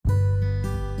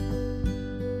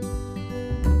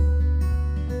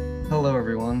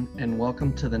everyone, and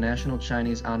welcome to the National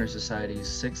Chinese Honor Society's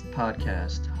 6th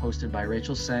podcast, hosted by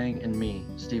Rachel Sang and me,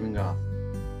 Stephen Goff.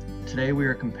 Today we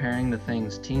are comparing the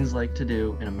things teens like to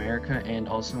do in America and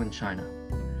also in China.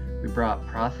 We brought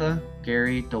Pratha,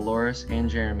 Gary, Dolores, and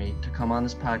Jeremy to come on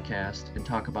this podcast and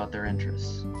talk about their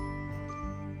interests.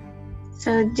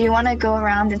 So do you want to go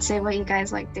around and say what you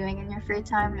guys like doing in your free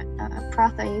time?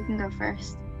 Pratha, you can go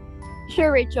first.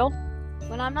 Sure, Rachel.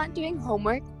 When I'm not doing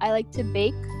homework, I like to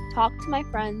bake, talk to my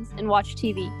friends, and watch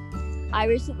TV. I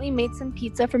recently made some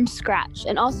pizza from scratch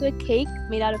and also a cake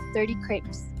made out of 30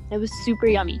 crepes. It was super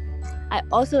yummy. I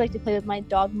also like to play with my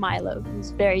dog Milo,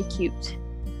 who's very cute.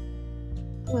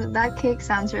 Ooh, that cake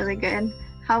sounds really good.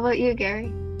 How about you,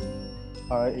 Gary?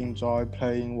 I enjoy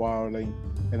playing violin,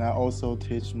 and I also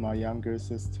teach my younger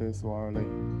sisters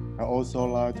violin. I also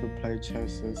like to play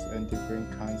chess and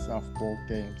different kinds of board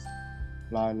games,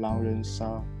 like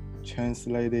Langrensha,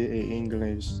 translated in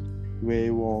English,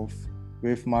 Werewolf.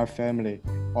 With my family,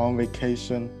 on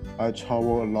vacation, I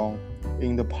travel alone.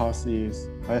 In the past years,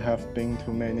 I have been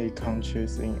to many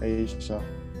countries in Asia,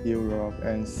 Europe,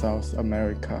 and South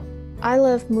America. I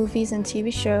love movies and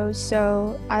TV shows,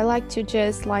 so I like to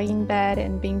just lie in bed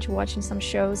and binge watching some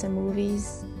shows and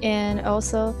movies. And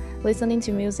also, listening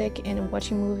to music and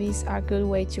watching movies are a good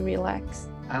way to relax.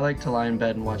 I like to lie in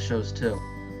bed and watch shows too.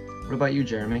 What about you,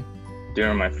 Jeremy?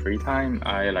 During my free time,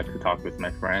 I like to talk with my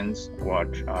friends,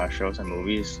 watch shows and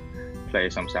movies, play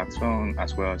some saxophone,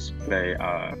 as well as play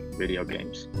video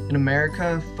games. In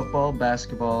America, football,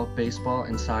 basketball, baseball,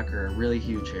 and soccer are really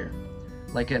huge here.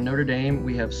 Like at Notre Dame,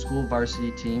 we have school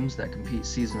varsity teams that compete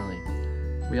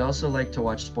seasonally. We also like to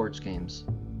watch sports games.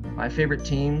 My favorite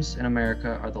teams in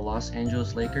America are the Los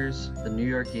Angeles Lakers, the New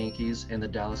York Yankees, and the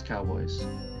Dallas Cowboys.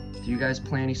 Do you guys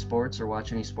play any sports or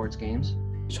watch any sports games?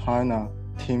 China,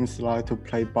 teams like to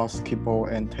play basketball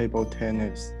and table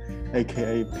tennis,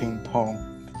 aka ping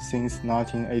pong, since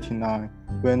 1989,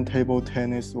 when table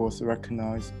tennis was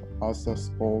recognized as a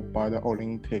sport by the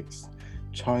Olympics.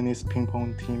 Chinese ping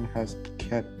pong team has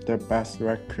kept the best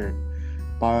record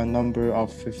by a number of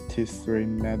 53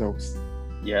 medals.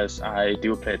 Yes, I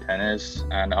do play tennis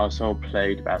and also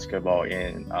played basketball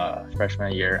in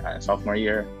freshman year and sophomore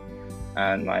year.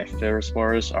 And my favorite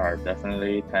sports are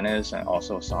definitely tennis and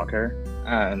also soccer.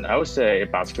 And I would say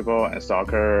basketball and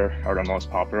soccer are the most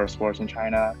popular sports in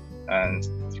China, and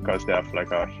because they have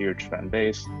like a huge fan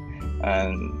base.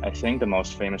 And I think the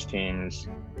most famous teams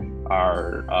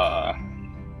are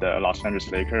the Los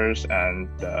Angeles Lakers and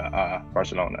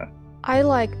Barcelona. I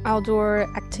like outdoor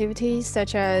activities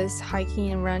such as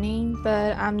hiking and running,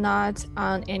 but I'm not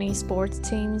on any sports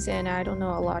teams and I don't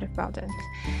know a lot about them.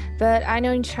 But I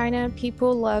know in China,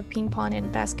 people love ping pong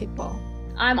and basketball.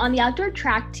 I'm on the outdoor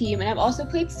track team, and I've also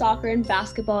played soccer and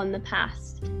basketball in the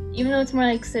past. Even though it's more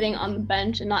like sitting on the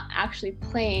bench and not actually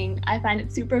playing, I find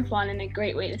it super fun and a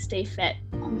great way to stay fit.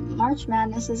 March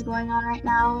Madness is going on right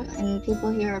now, and people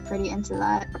here are pretty into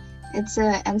that. It's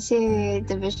a NCAA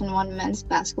Division I men's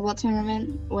basketball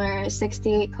tournament where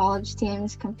 68 college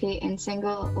teams compete in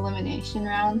single elimination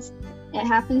rounds. It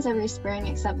happens every spring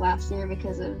except last year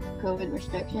because of COVID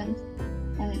restrictions.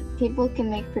 And people can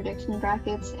make prediction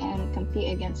brackets and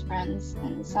compete against friends,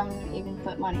 and some even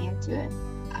put money into it.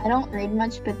 I don't read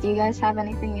much, but do you guys have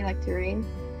anything you like to read?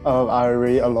 I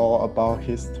read a lot about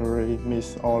history,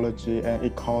 mythology, and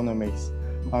economics.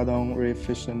 I don't read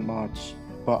fiction much,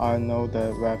 but I know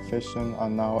that web fiction are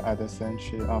now at the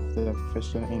center of the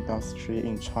fiction industry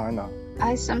in China.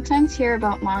 I sometimes hear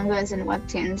about mangas and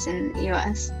webtoons in the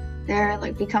US. They're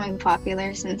becoming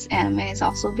popular since anime is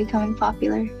also becoming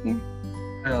popular here.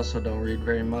 I also don't read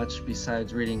very much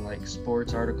besides reading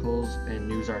sports articles and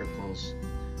news articles.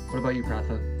 What about you,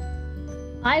 Pratha?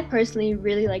 I personally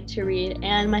really like to read,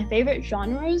 and my favorite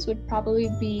genres would probably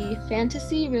be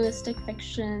fantasy, realistic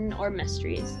fiction, or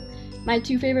mysteries. My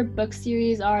two favorite book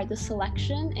series are The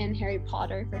Selection and Harry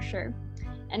Potter for sure.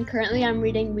 And currently I'm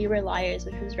reading We Were Liars,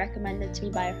 which was recommended to me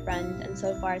by a friend, and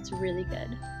so far it's really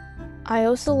good. I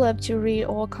also love to read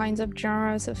all kinds of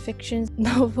genres of fiction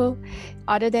novel.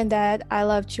 Other than that, I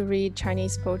love to read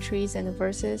Chinese poetries and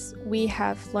verses. We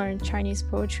have learned Chinese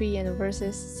poetry and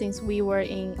verses since we were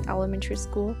in elementary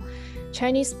school.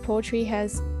 Chinese poetry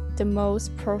has the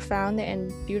most profound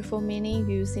and beautiful meaning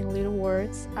using little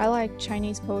words. I like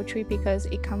Chinese poetry because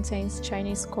it contains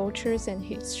Chinese cultures and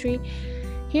history.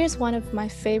 Here's one of my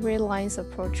favorite lines of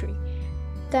poetry.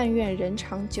 但愿人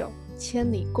长久，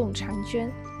千里共婵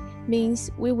娟 means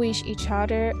we wish each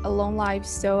other a long life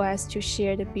so as to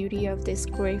share the beauty of this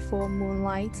grateful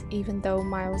moonlight even though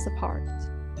miles apart.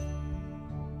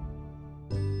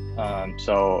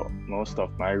 So most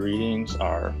of my readings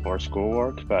are for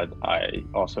schoolwork, but I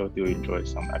also do enjoy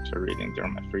some extra reading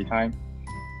during my free time.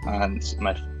 And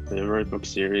my favorite book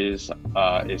series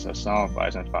is A Song of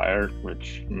Ice and Fire,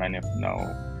 which many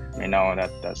may know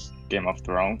that that's Game of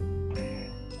Thrones.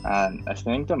 And I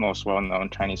think the most well-known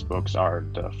Chinese books are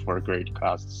the four great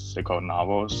classical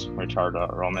novels, which are The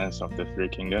Romance of the Three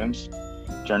Kingdoms,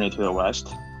 Journey to the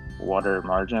West, Water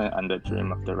Margin, and The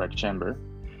Dream of the Red Chamber.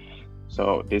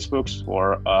 So these books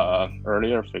were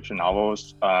earlier fiction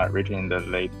novels written in the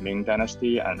late Ming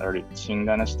Dynasty and early Qing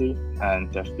Dynasty,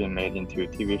 and they've been made into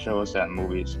TV shows and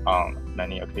movies on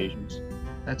many occasions.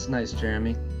 That's nice,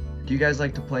 Jeremy. Do you guys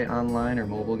like to play online or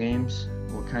mobile games?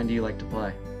 What kind do you like to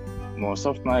play? Most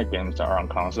of my games are on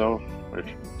console,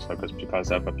 because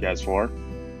I have a PS4,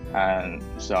 and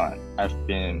so I've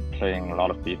been playing a lot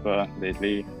of FIFA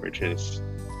lately, which is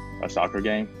a soccer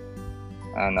game,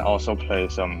 and I also play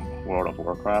some World of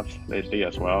Warcraft lately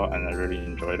as well, and I really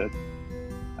enjoyed it.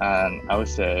 And I would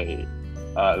say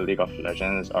League of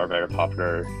Legends are very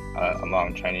popular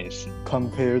among Chinese.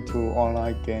 Compared to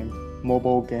online games,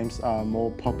 mobile games are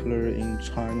more popular in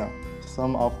China.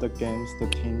 Some of the games the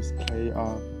teams play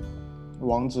are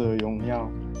王者荣耀,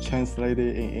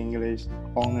 translated in English,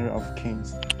 Honor of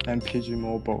Kings, and PG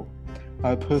Mobile.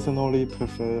 I personally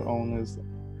prefer Honors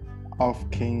of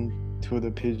King to the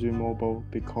PG Mobile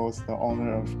because the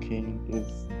Honor of King is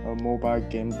a mobile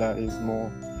game that is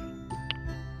more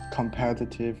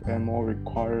competitive and more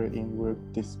required in work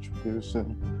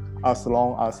distribution. As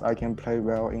long as I can play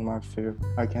well in my field,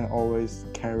 I can always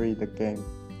carry the game.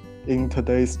 In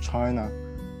today's China,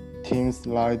 teams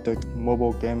like the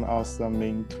mobile game as a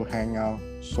means to hang out,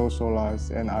 socialize,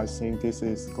 and I think this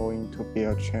is going to be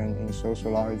a trend in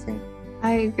socializing.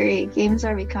 I agree. Games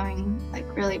are becoming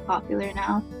really popular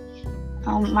now.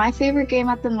 My favorite game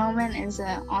at the moment is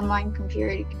an online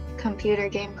computer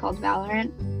game called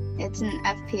Valorant. It's an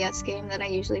FPS game that I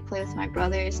usually play with my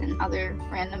brothers and other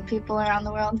random people around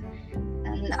the world.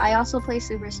 And I also play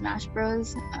Super Smash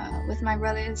Bros. With my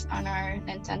brothers on our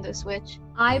Nintendo Switch.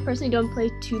 I personally don't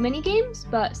play too many games,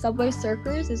 but Subway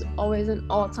Surfers is always an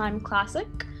all-time classic.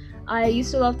 I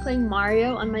used to love playing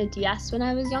Mario on my DS when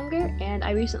I was younger, and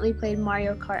I recently played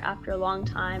Mario Kart after a long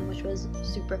time, which was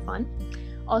super fun.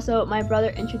 Also, my brother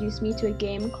introduced me to a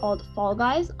game called Fall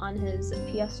Guys on his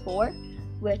PS4,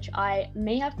 which I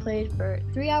may have played for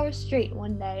 3 hours straight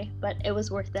one day, but it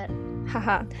was worth it.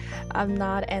 Haha, I'm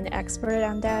not an expert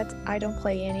on that. I don't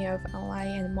play any of online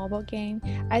and mobile game.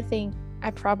 I think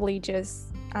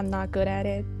I'm not good at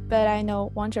it. But I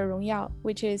know 王者荣耀,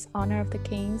 which is Honor of the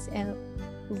Kings, and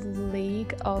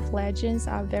League of Legends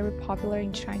are very popular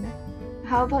in China.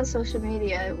 How about social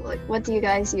media? What do you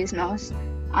guys use most?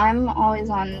 I'm always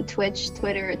on Twitch,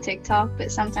 Twitter, or TikTok,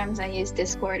 but sometimes I use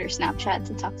Discord or Snapchat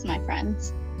to talk to my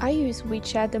friends. I use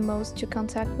WeChat the most to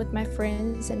contact with my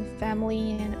friends and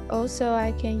family, and also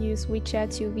I can use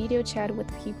WeChat to video chat with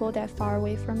people that are far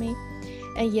away from me.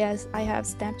 And yes, I have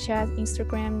Snapchat,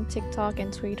 Instagram, TikTok,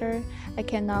 and Twitter. I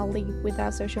cannot live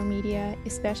without social media,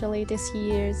 especially these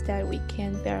years that we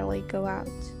can barely go out.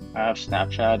 I have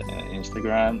Snapchat and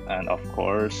Instagram, and of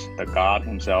course, the god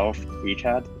himself,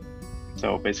 WeChat.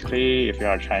 So basically, if you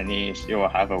are Chinese, you will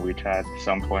have a WeChat at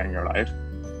some point in your life.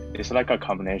 It's like a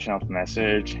combination of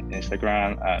message,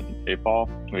 Instagram, and PayPal,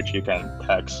 which you can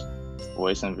text,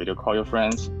 voice, and video call your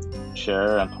friends,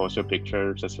 share and post your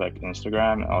picture just like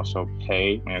Instagram, and also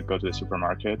pay when you go to the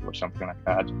supermarket or something like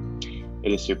that.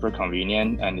 It is super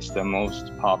convenient, and it's the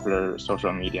most popular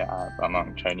social media app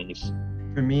among Chinese.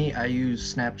 For me, I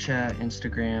use Snapchat,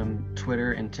 Instagram,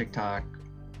 Twitter, and TikTok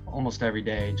almost every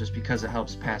day just because it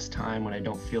helps pass time when I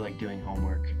don't feel like doing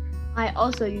homework. I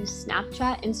also use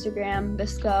Snapchat, Instagram,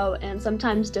 Bisco, and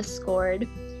sometimes Discord,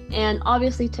 and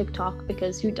obviously TikTok,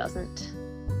 because who doesn't?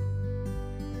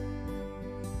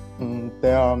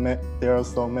 There are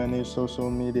so many social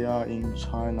media in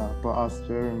China, but as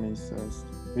Jeremy says,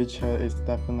 WeChat is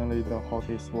definitely the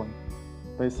hottest one.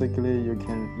 Basically, you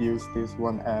can use this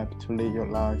one app to live your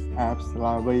life. Apps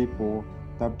like Weibo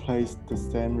that plays the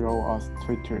same role as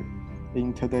Twitter.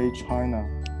 In today's China,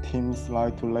 teams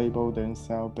like to label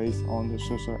themselves based on the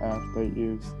social app they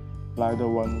use, like the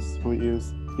ones who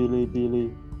use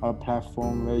Bilibili, a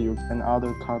platform where you can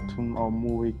other cartoon or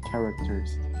movie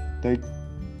characters. They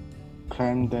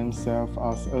claim themselves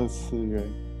as 二次元,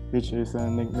 which is a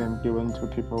nickname given to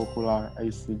people who like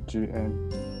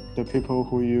ACGN. The people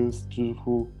who use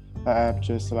Zhihu, an app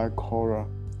just like Quora,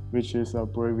 which is an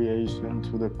abbreviation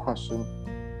to the question.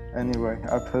 Anyway,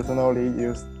 I personally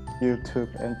use YouTube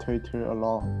and Twitter a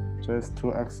lot just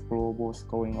to explore what's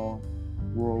going on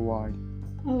worldwide.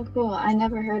 Oh, cool. I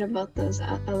never heard about those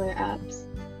other apps.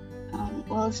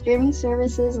 Well, streaming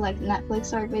services like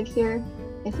Netflix are big here.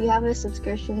 If you have a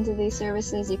subscription to these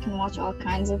services, you can watch all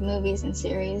kinds of movies and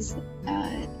series.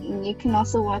 You can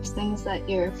also watch things that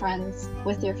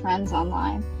with your friends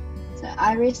online. So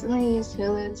I recently used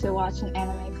Hulu to watch an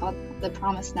anime called The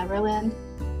Promised Neverland.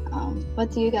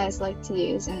 What do you guys like to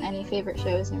use, and any favorite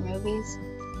shows or movies?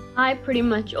 I pretty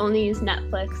much only use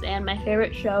Netflix, and my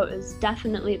favorite show is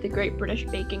definitely The Great British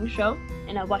Baking Show,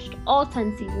 and I've watched all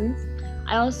 10 seasons.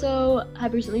 I also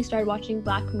have recently started watching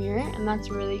Black Mirror, and that's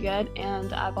really good,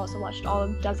 and I've also watched all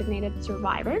of Designated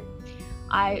Survivor.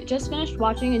 I just finished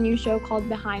watching a new show called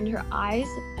Behind Her Eyes,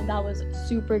 and that was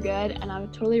super good, and I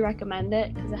would totally recommend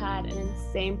it because it had an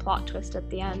insane plot twist at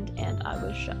the end, and I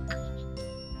was shook.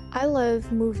 I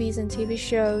love movies and TV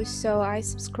shows, so I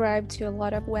subscribe to a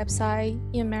lot of websites.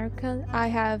 In America, I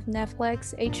have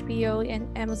Netflix, HBO, and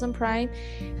Amazon Prime.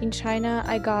 In China,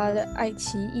 I got 爱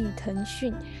奇艺腾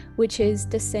讯, which is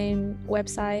the same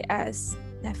website as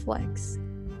Netflix.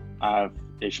 I have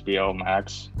HBO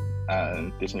Max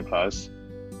and Disney Plus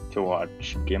to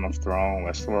watch Game of Thrones,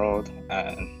 Westworld,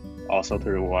 and also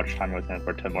to watch Hamilton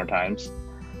for 10 more times.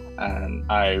 And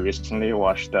I recently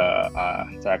watched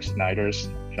Zack Snyder's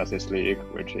Justice League,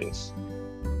 which is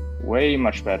way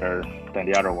much better than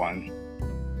the other one.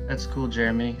 That's cool,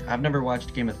 Jeremy. I've never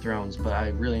watched Game of Thrones, but I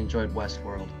really enjoyed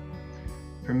Westworld.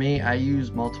 For me, I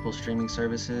use multiple streaming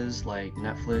services like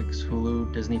Netflix,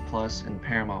 Hulu, Disney Plus, and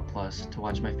Paramount Plus to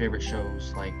watch my favorite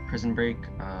shows like Prison Break,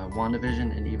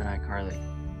 WandaVision, and even iCarly.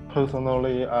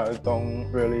 Personally, I don't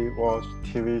really watch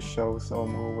TV shows or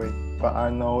movies, but I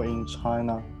know in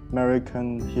China,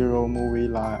 American hero movie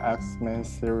like X-Men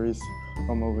series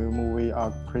or movie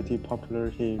are pretty popular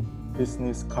here.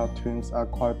 Disney's cartoons are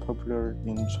quite popular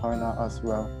in China as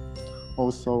well.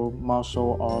 Also,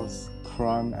 martial arts,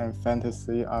 crime, and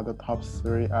fantasy are the top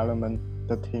 3 elements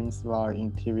the teams like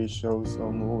in TV shows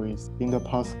or movies. In the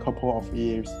past couple of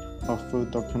years, a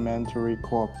food documentary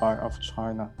called Bite of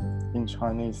China, in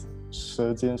Chinese,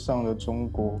 舌尖上的中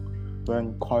国,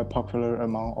 went quite popular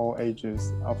among all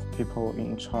ages of people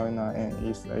in China and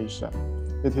East Asia.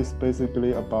 It is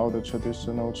basically about the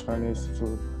traditional Chinese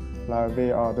food, like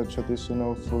they are the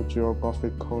traditional food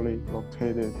geographically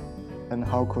located, and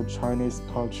how could Chinese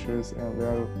cultures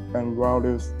and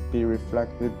values be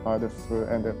reflected by the food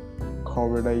and the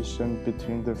correlation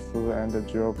between the food and the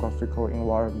geographical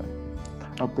environment.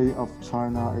 A bit of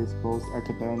China is both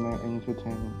academic and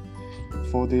entertaining.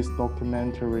 For this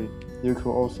documentary, you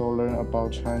could also learn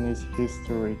about Chinese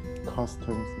history,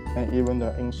 customs, and even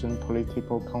the ancient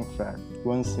political conflict.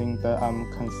 One thing that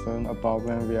I'm concerned about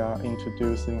when we are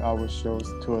introducing our shows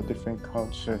to a different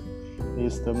culture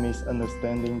is the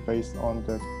misunderstanding based on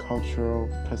the cultural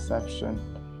perception.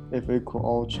 If we could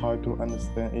all try to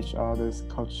understand each other's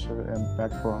culture and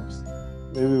backgrounds,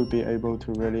 we will be able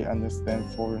to really understand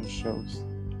foreign shows.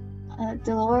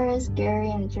 Dolores, Gary,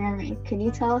 and Jeremy, could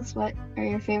you tell us what are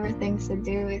your favorite things to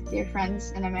do with your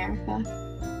friends in America?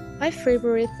 My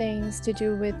favorite things to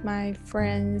do with my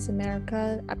friends in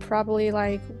America, I probably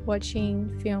like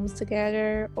watching films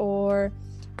together or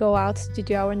go out to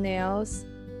do our nails,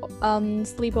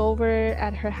 sleep over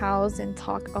at her house and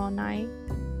talk all night.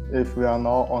 If we are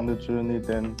not on the journey,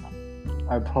 then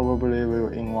I probably will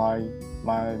invite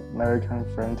my American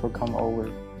friend to come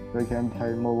over. We can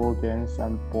play mobile games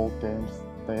and board games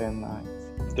day and night.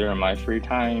 During my free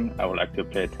time, I would like to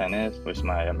play tennis with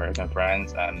my American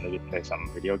friends and maybe play some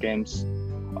video games.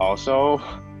 Also,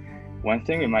 one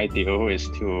thing we might do is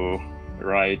to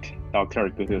write Dr.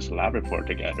 Gudu's lab report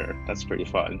together. That's pretty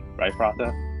fun, right,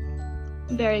 Pratha?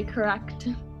 Very correct.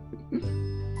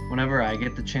 Whenever I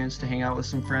get the chance to hang out with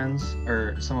some friends,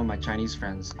 or some of my Chinese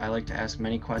friends, I like to ask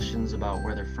many questions about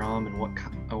where they're from and what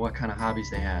kind of hobbies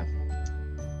they have.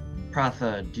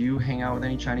 Pratha, do you hang out with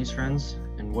any Chinese friends?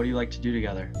 And what do you like to do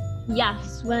together?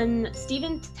 Yes, when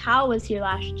Stephen Tao was here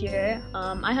last year,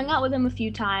 I hung out with him a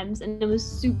few times and it was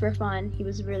super fun. He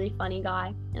was a really funny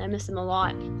guy and I miss him a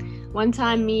lot. One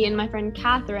time, me and my friend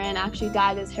Catherine actually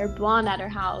dyed his hair blonde at her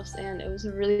house, and it was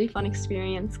a really fun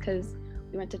experience because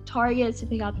we went to Target to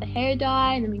pick out the hair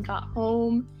dye, and then we got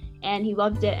home and he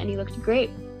loved it and he looked great.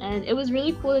 And it was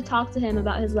really cool to talk to him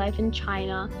about his life in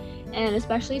China and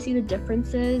especially see the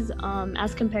differences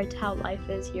as compared to how life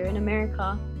is here in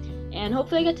America. And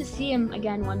hopefully I get to see him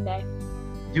again one day.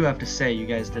 I do have to say, you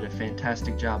guys did a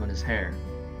fantastic job on his hair.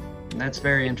 And that's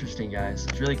very interesting, guys.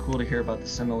 It's really cool to hear about the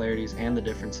similarities and the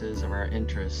differences of our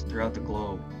interests throughout the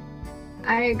globe.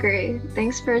 I agree.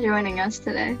 Thanks for joining us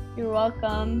today. You're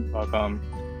welcome. Welcome.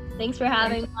 Thanks for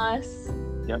having us.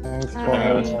 Yep. Thanks for Bye.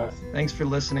 having us. Thanks for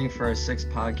listening for our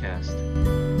 6th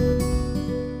podcast.